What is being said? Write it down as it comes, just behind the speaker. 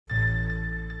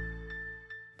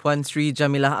Puan Sri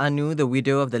Jamilah Anu, the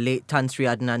widow of the late Tan Sri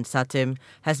Adenan Satem,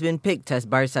 has been picked as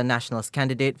Barisan Nasional's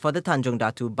candidate for the Tanjong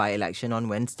Datu by-election on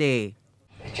Wednesday.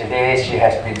 Actually, she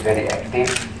has been very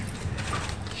active.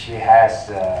 She has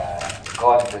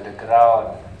gone to the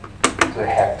ground to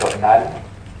have Nan,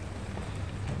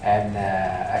 and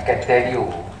I can tell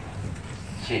you,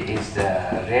 she is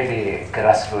really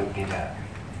grassroots leader.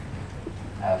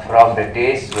 From the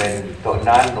days when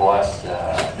Nan was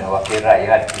the Wakil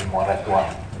Rakyat in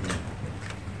Moratuang,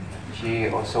 she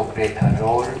also played her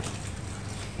role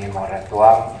in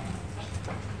Moratuang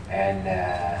and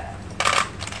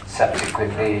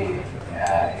subsequently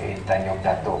in Tanjong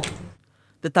Datu.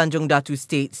 The Tanjong Datu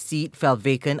state seat fell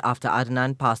vacant after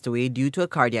Adenan passed away due to a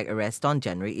cardiac arrest on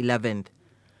January 11th.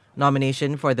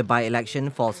 Nomination for the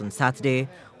by-election falls on Saturday,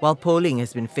 while polling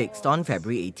has been fixed on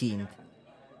February 18th.